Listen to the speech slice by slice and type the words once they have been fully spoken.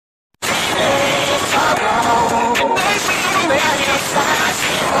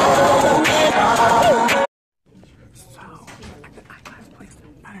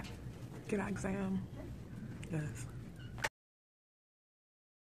Get our exam. Yes.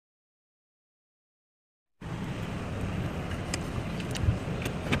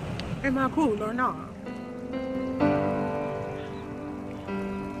 Am I cool or not?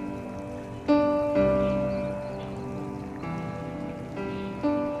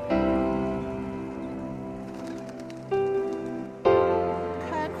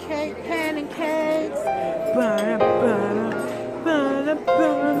 Cupcake, pancakes. Butter, butter, butter,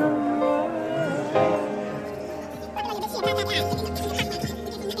 butter.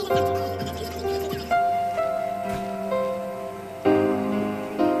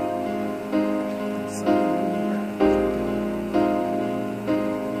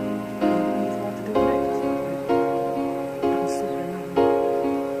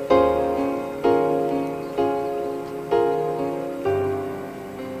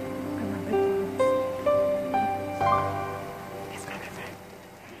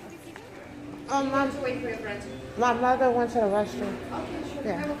 My mother went to the restroom. Okay, sure.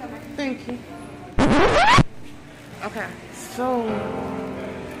 Yeah. Thank you. Okay, so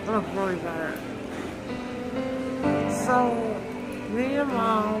I look really bad. So me and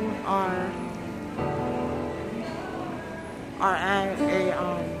mom are at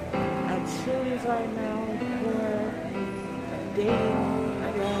at Chili's right now for a date,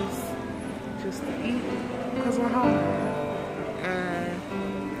 I guess, just to eat because we're hungry. And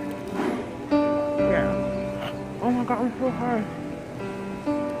yeah. Oh my god, I'm so hard.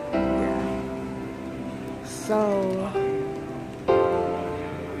 Yeah. So,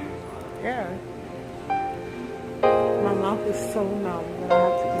 yeah. My mouth is so numb that I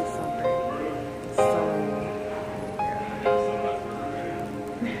have to eat something. So,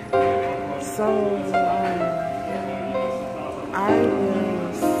 so, I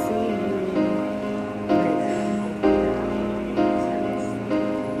will see you later.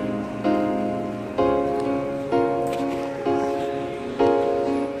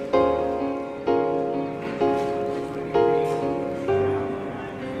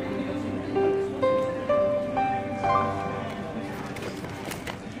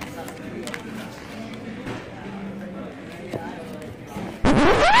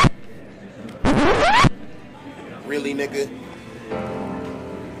 Really, nigga?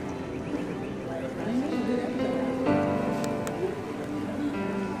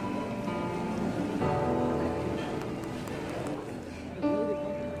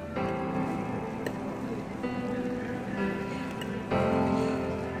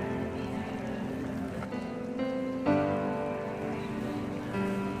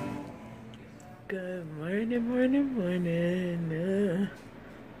 Good morning, morning, morning.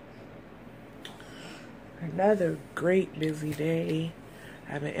 Another great busy day.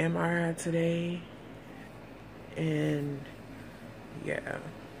 I have an MRI today. And yeah.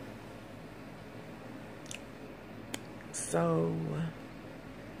 So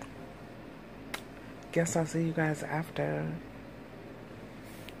guess I'll see you guys after.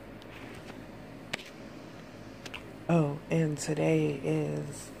 Oh, and today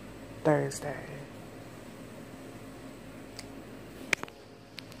is Thursday.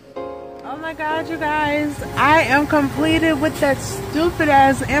 Oh my god, you guys, I am completed with that stupid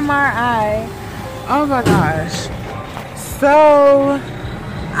ass MRI. Oh my gosh. So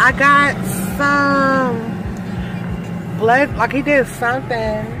I got some blood, like he did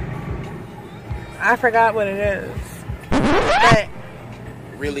something. I forgot what it is. But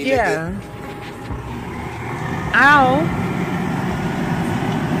Really, yeah. nigga? Ow.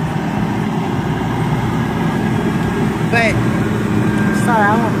 But sorry,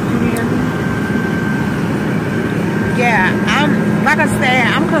 I don't, can you hear me? Yeah, I'm, like I said,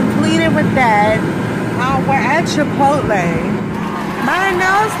 I'm completed with that. We're at Chipotle. My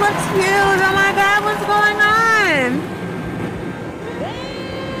nose looks huge. Oh my god, what's going on?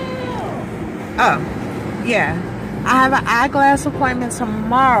 Oh, yeah. I have an eyeglass appointment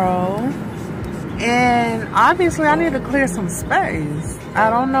tomorrow. And obviously I need to clear some space. I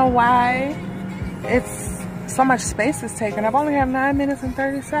don't know why it's so much space is taken. I've only have 9 minutes and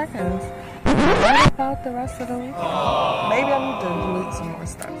 30 seconds. What about the rest of the week? Maybe I need to delete some more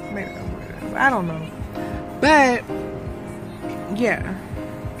stuff. Maybe that's what it is. I don't know. But yeah.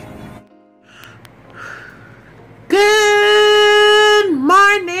 Good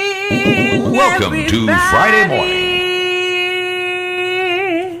morning. Welcome everybody. to Friday morning.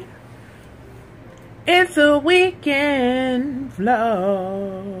 It's a weekend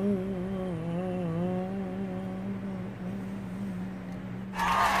vlog.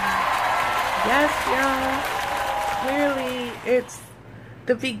 Yes, y'all. Clearly, it's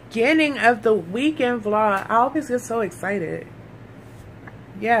the beginning of the weekend vlog. I always get so excited.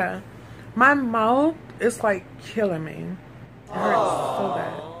 Yeah. My mouth is like killing me. It hurts so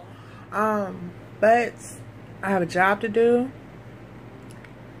bad. But I have a job to do.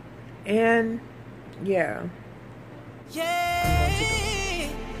 And yeah.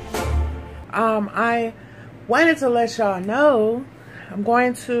 I wanted to let y'all know I'm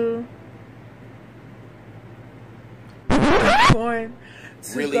going to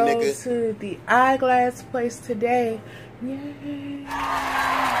really, go nigga? To the eyeglass place today. Yay.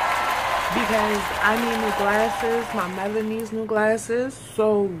 Because I need new glasses. My mother needs new glasses.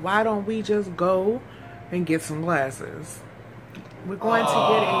 So why don't we just go and get some glasses? We're going to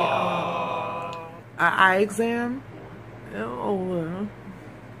get a eye exam. Oh.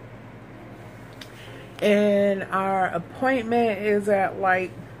 And our appointment is at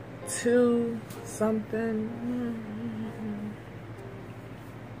like 2 something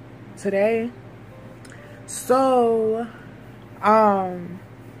today. So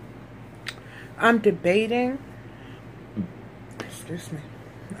I'm debating, excuse me,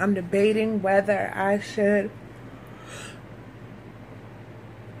 I'm debating whether I should,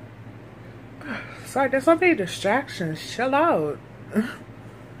 sorry, there's so many distractions, chill out.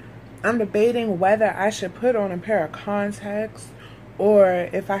 I'm debating whether I should put on a pair of contacts or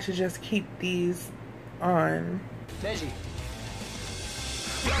if I should just keep these on. Neji.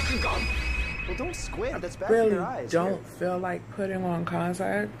 Well, don't squint. That's bad really for your eyes. Don't feel like putting on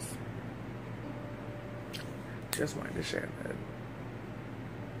contacts. Just wanted to share that.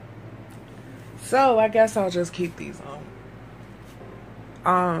 So I guess I'll just keep these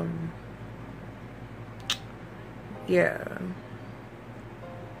on. Yeah.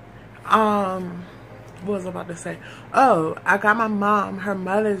 What was I about to say? Oh, I got my mom her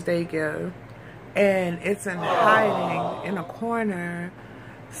Mother's Day gift, and it's in hiding in a corner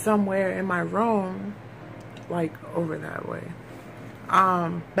somewhere in my room, like over that way.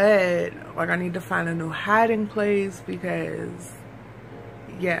 But like I need to find a new hiding place because,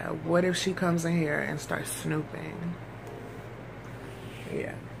 yeah, what if she comes in here and starts snooping?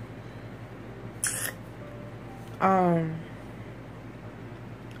 Yeah.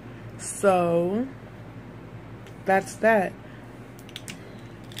 So that's that.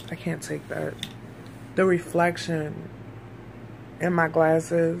 I can't take that. The reflection in my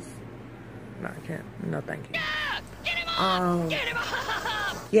glasses. No, I can't. No, thank you.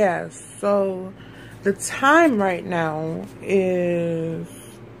 Yeah, so the time right now is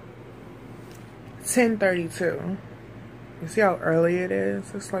 10:32. You see how early it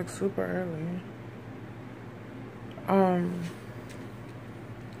is? It's like super early.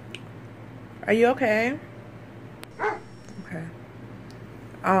 Are you okay? Okay.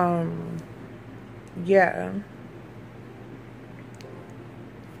 Yeah.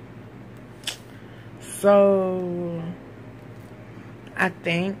 So I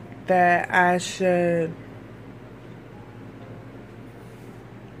think that I should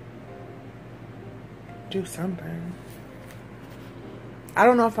do something. I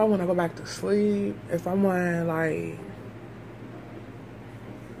don't know if I want to go back to sleep, if I want to like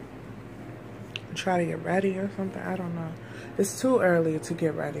try to get ready or something. I don't know. It's too early to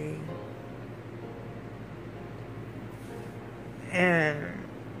get ready. And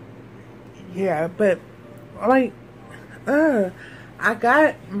yeah, but like I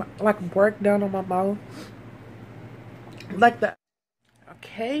got like work done on my mouth, like the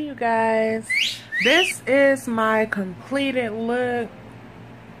okay, you guys, this is my completed look.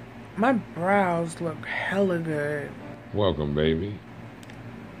 My brows look hella good. Welcome, baby.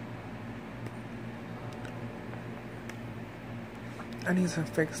 I need to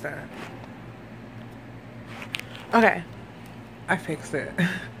fix that. Okay, I fixed it.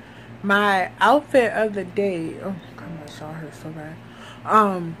 My outfit of the day. Oh my gosh, y'all hurt so bad.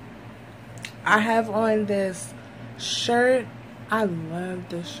 I have on this shirt. I love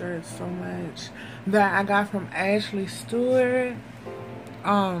this shirt so much, that I got from Ashley Stewart.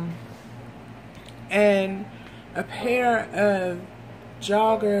 And a pair of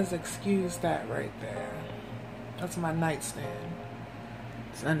joggers. Excuse that right there. That's my nightstand.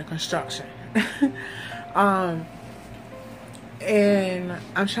 It's under construction. And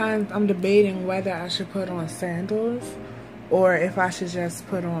I'm debating whether I should put on sandals or if I should just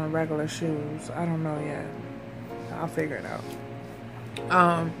put on regular shoes. I don't know yet. I'll figure it out.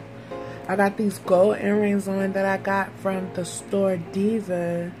 I got these gold earrings on that I got from the store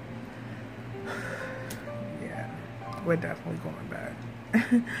Diva. Yeah, we're definitely going back.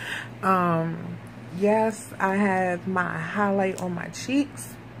 Yes, I have my highlight on my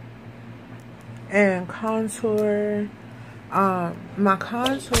cheeks and contour. My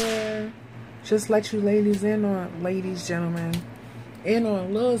contour, just let you ladies in on, ladies, gentlemen, And on a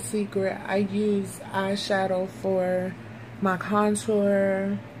little secret, I use eyeshadow for my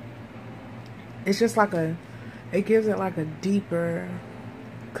contour. It's just like it gives it like a deeper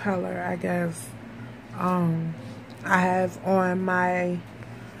color, I guess. I have on my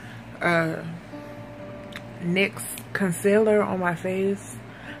NYX concealer on my face.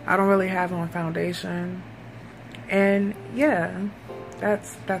 I don't really have on foundation. And yeah,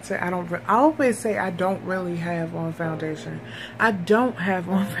 that's it. I always say I don't really have on foundation. I don't have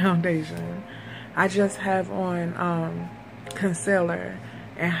on foundation. I just have on concealer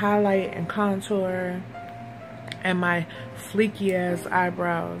and highlight and contour and my fleeky ass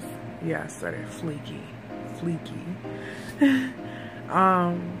eyebrows. Yeah, I said it, fleeky.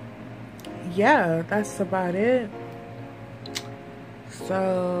 Yeah, that's about it.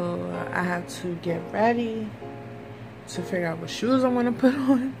 So I have to get ready to figure out what shoes I want to put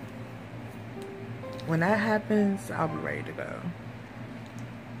on. When that happens, I'll be ready to go.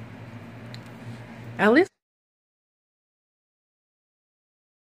 At least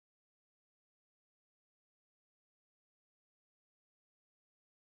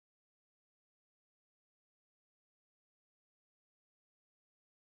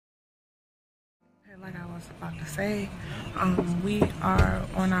like I was about to say, we are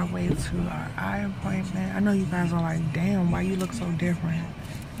on our way to our eye appointment. I know you guys are like, damn, why you look so different?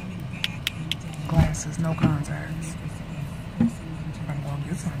 Glasses, no contacts. I'm gonna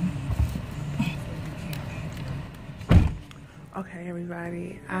get some. Okay,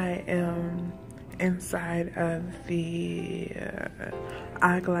 everybody, I am inside of the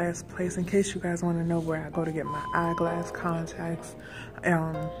eyeglass place. In case you guys want to know where I go to get my eyeglass contacts,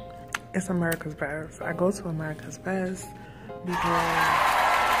 it's America's Best. I go to America's Best because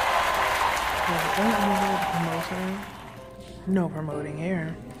promotion. No promoting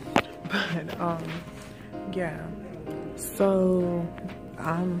here. But yeah. So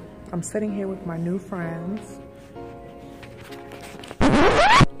I'm sitting here with my new friends.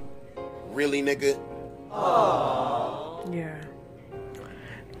 Really, nigga? Aww. Yeah.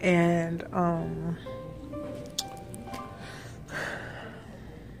 And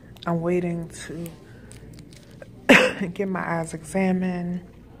I'm waiting to get my eyes examined,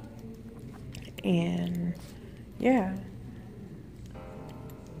 and yeah,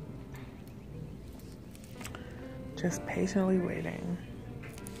 just patiently waiting.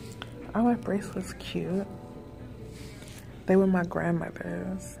 Oh, my bracelet's cute. They were my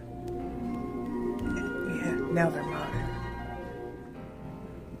grandmother's. Yeah, now they're mine.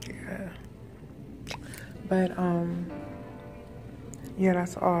 Yeah. But yeah,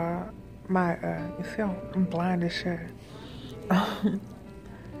 that's all. My you see I'm blind as shit.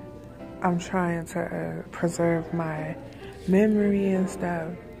 I'm trying to preserve my memory and stuff,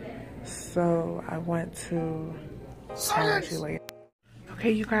 so I want to talk to you later.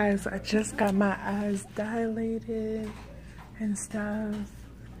 Okay, you guys, I just got my eyes dilated and stuff.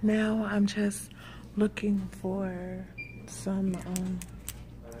 Now I'm just looking for some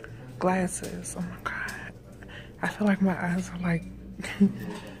glasses. Oh my god, I feel like my eyes are like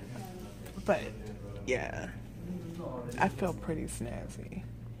but yeah, I feel pretty snazzy.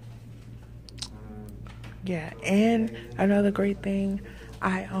 Yeah, and another great thing,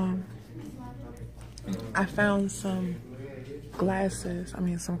 I found some glasses,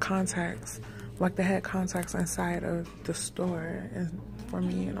 some contacts, like they had contacts inside of the store and for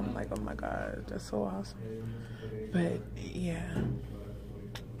me, and I'm like, oh my god, that's so awesome. But yeah,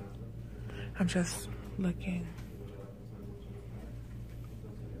 I'm just looking.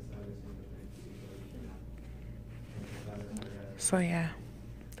 So yeah,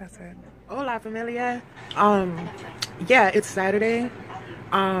 that's it. Hola familia. Yeah, it's Saturday.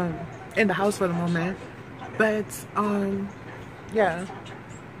 In the house for the moment. But yeah.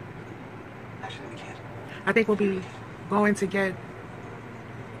 I think we'll be going to get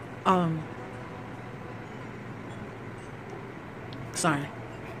sorry,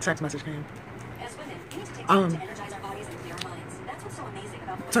 text message came.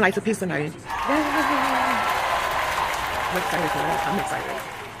 Tonight's a pizza night. I'm excited for that. I'm excited.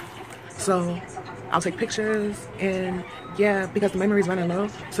 So I'll take pictures, and yeah, because the memory's running low,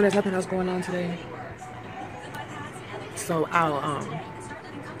 so there's nothing else going on today. So I'll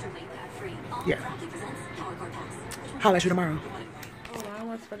yeah, holla at you tomorrow. Oh, I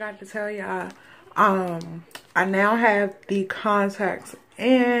almost forgot to tell y'all, I now have the contacts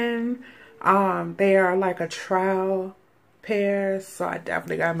in. They are like a trial pair, so I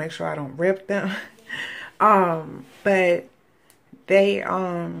definitely gotta make sure I don't rip them. But they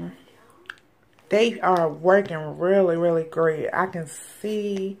are working really, really great. I can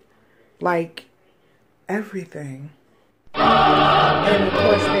see like everything. And of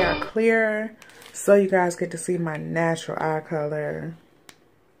course they are clear, so you guys get to see my natural eye color.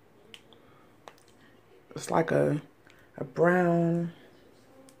 It's like a brown.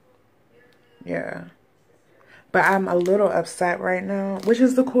 Yeah. But I'm a little upset right now, which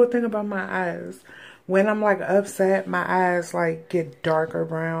is the cool thing about my eyes. When I'm like upset, my eyes like get darker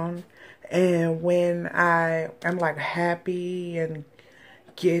brown. And when I am like happy and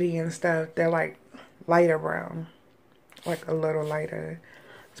giddy and stuff, they're like lighter brown. Like a little lighter.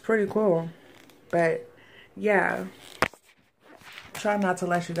 It's pretty cool. But yeah. Try not to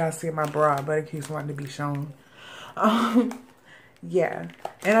let you guys see my bra, but it keeps wanting to be shown. Yeah.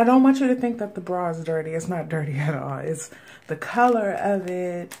 And I don't want you to think that the bra is dirty. It's not dirty at all. It's the color of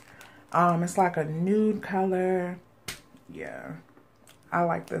it. It's like a nude color. Yeah. I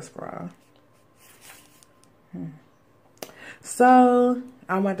like this bra. So,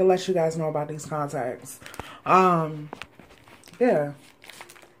 I wanted to let you guys know about these contacts. Yeah.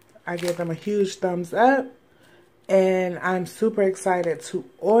 I give them a huge thumbs up. And I'm super excited to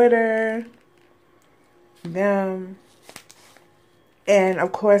order them. And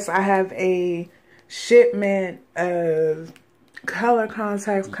of course, I have a shipment of color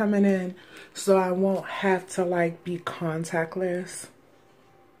contacts coming in, so I won't have to like be contactless.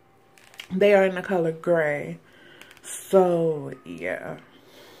 They are in the color gray. So, yeah.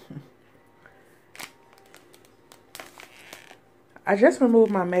 I just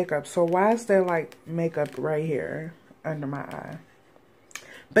removed my makeup, so why is there like makeup right here under my eye?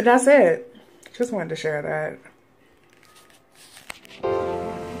 But that's it. Just wanted to share that.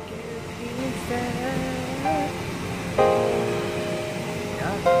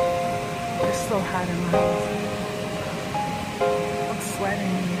 It's so hot in my house. I'm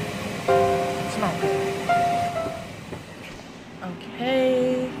sweating. It's not good.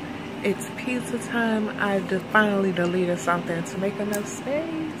 Okay. It's pizza time. I finally deleted something to make enough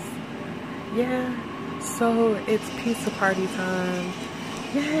space. Yeah. So it's pizza party time.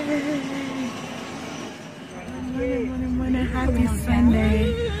 Yay! Morning, happy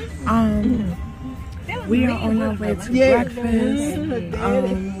Sunday. We are on our way to breakfast.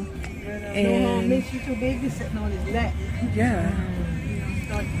 And yeah.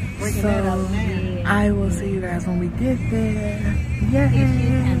 So I will see you guys when we get there.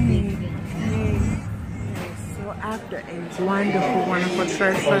 Yay! So after a wonderful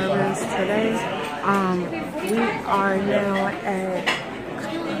church service today, we are now at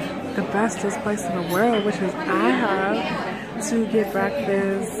the bestest place in the world, which is IHOP, to get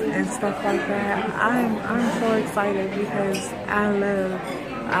breakfast and stuff like that. I'm so excited because I love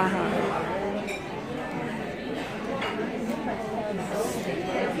IHOP.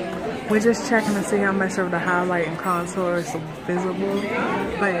 We're just checking to see how much of the highlight and contour is visible,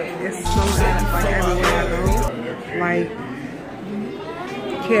 but it's so bad like everywhere I go. Like,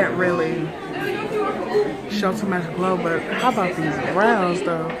 can't really show too much glow, but how about these brows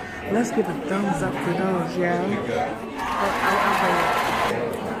though? Let's give a thumbs up for those, yeah?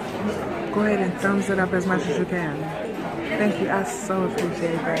 Go ahead and thumbs it up as much as you can. Thank you, I so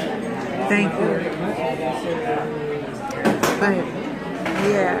appreciate that. Thank you. But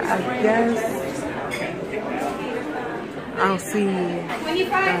yeah, I guess I'll see you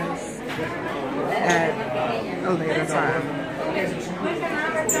guys at a later time.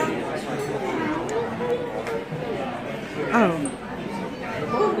 Oh.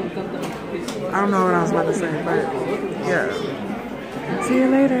 I don't know what I was about to say, but yeah. See you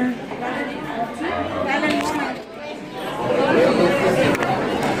later.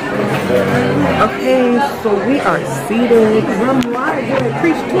 Okay, so we are seated.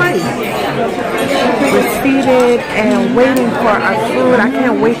 Preach twice. We're seated and waiting for our food. I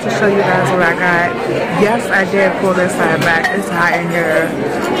can't wait to show you guys what I got. Yes, I did pull this side back. It's hot in here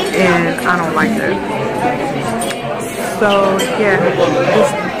and I don't like it. So yeah,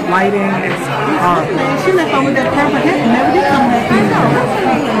 this lighting is horrible. She left over that purple hat and never did come back in.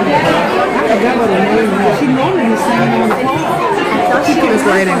 I forgot what her name was. She normally was singing on the phone. This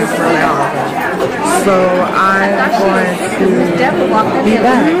lighting is really horrible. So I'm going to be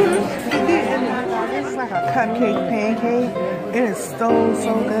back. It's like a cupcake pancake. It is so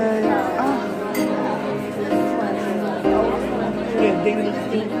good.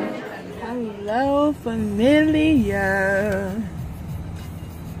 Hello, familia.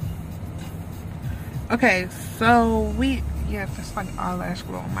 Okay, so yeah, that's like eyelash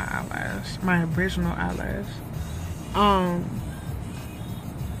glue on my eyelash, my original eyelash.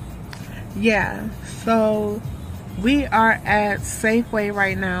 Yeah, so we are at Safeway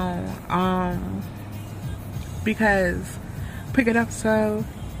right now, because pick it up. So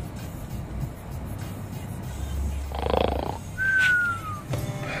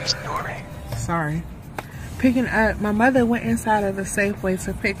sorry. Picking up, my mother went inside of the Safeway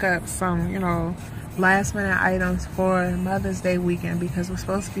to pick up some, you know, last minute items for Mother's Day weekend, because we're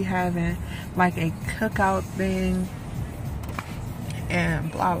supposed to be having like a cookout thing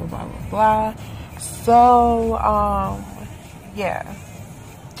and blah blah blah blah blah. So yeah,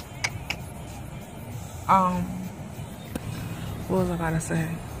 what was I about to say?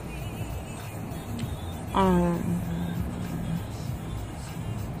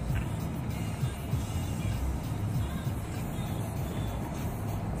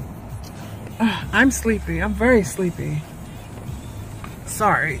 I'm sleepy. I'm very sleepy.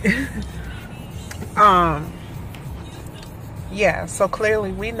 Sorry. Yeah, so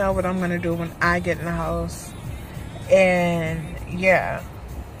clearly we know what I'm gonna do when I get in the house. And yeah.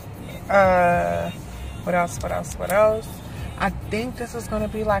 What else? I think this is gonna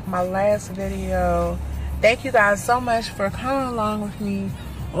be like my last video. Thank you guys so much for coming along with me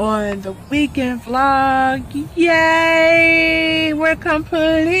on the weekend vlog. Yay, we're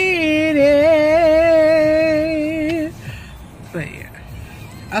completed. But yeah,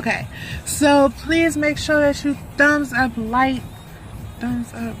 okay, so please make sure that you thumbs up, like,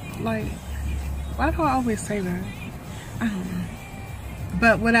 why do I always say that? I don't know,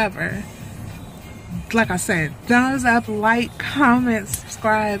 but whatever. Like I said, thumbs up, like, comment,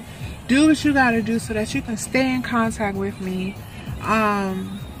 subscribe, do what you gotta do so that you can stay in contact with me.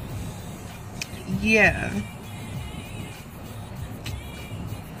 Yeah,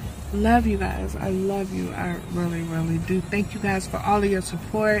 love you guys. I love you. I really, really do. Thank you guys for all of your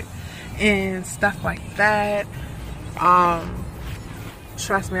support and stuff like that.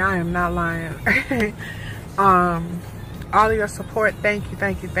 Trust me, I am not lying. All of your support, thank you.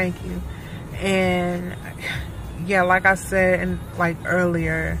 And yeah, like I said, and like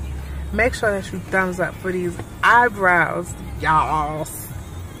earlier, make sure that you thumbs up for these eyebrows, y'all.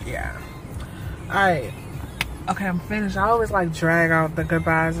 Yeah. Alright. Okay, I'm finished. I always like drag out the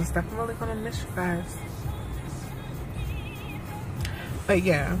goodbyes and stuff. I'm really gonna miss you guys. But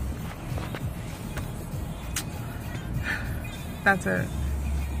yeah. That's it.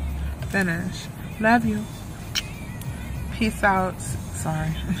 Finish. Love you. Peace out.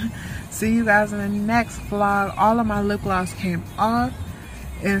 Sorry. See you guys in the next vlog. All of my lip gloss came off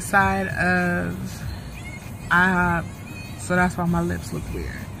inside of IHOP, so that's why my lips look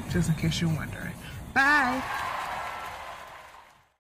weird, just in case you're wondering. Bye.